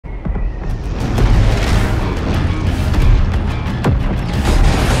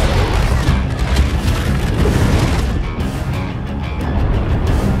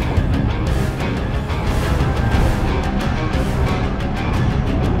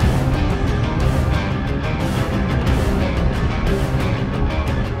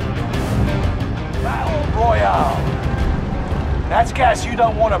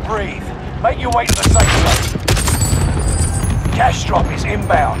don't want to breathe. Make your way to the safe zone. Cash drop is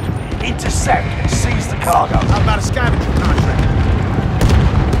inbound. Intercept and seize the cargo. How about a scavenger contract?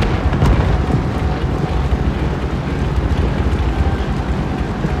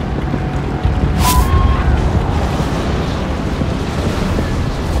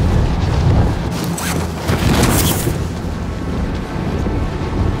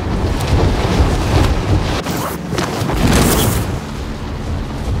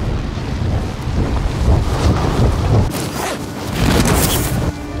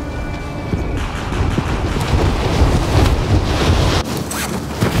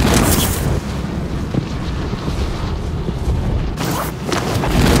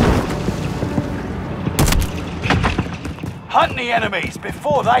 Hunt the enemies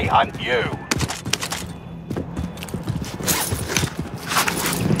before they hunt you.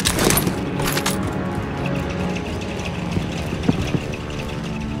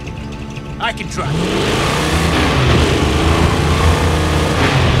 I can try.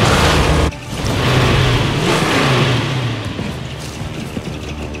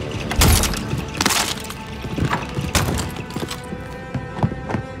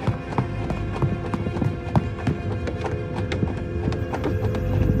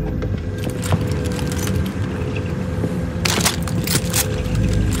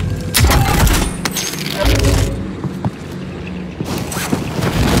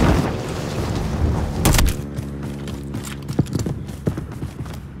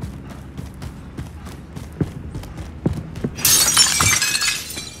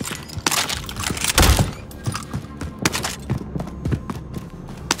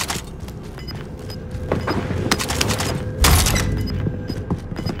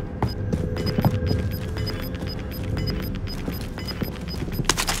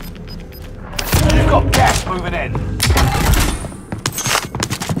 Got gas moving in.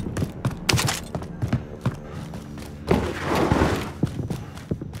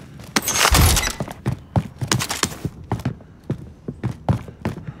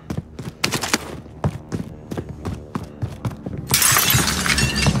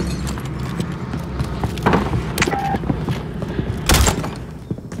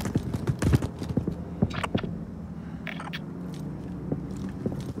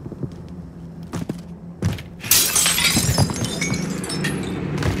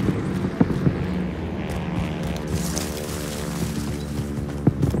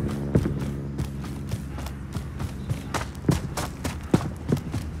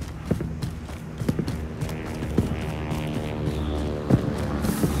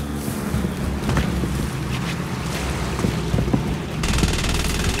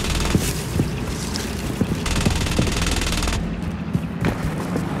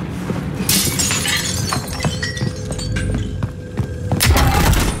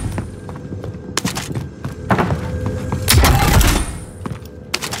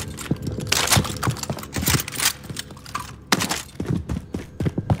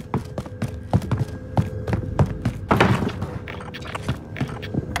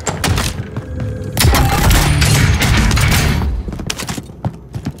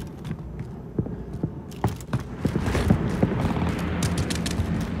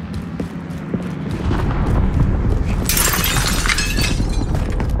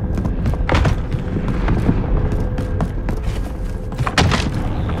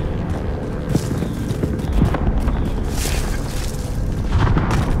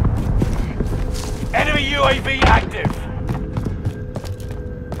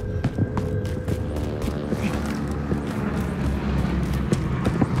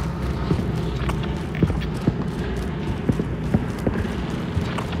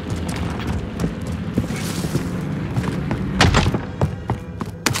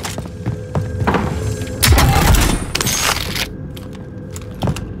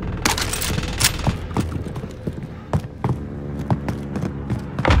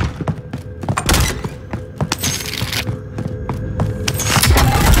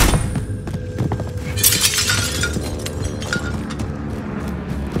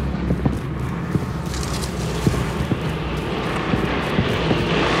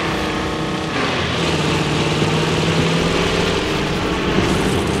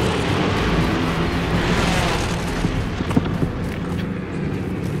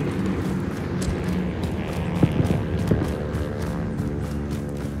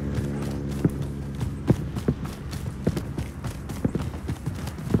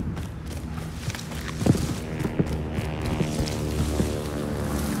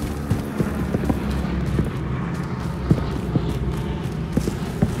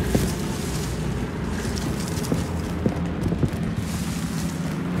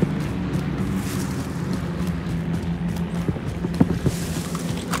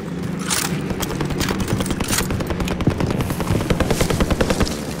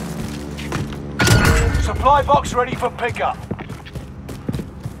 Supply box ready for pickup.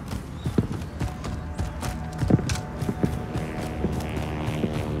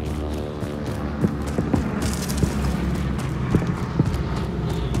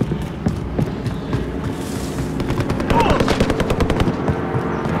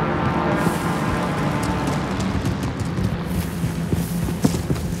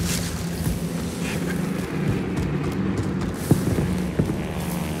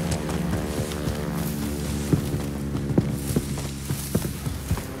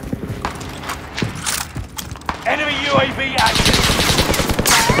 Enemy UAV active.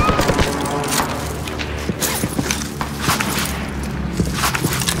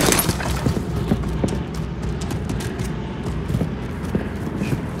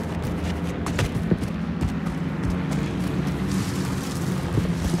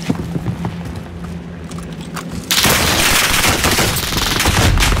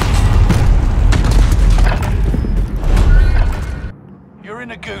 You're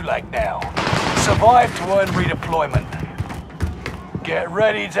in a gulag now. Survive to earn redeployment. Get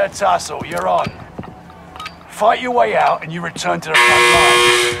ready to tussle, you're on. Fight your way out and you return to the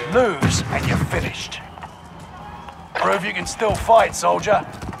front line. Lose and you're finished. Prove you can still fight, soldier.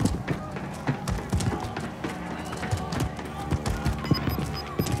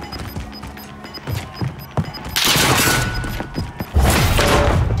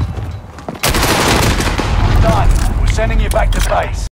 Done. We're sending you back to base.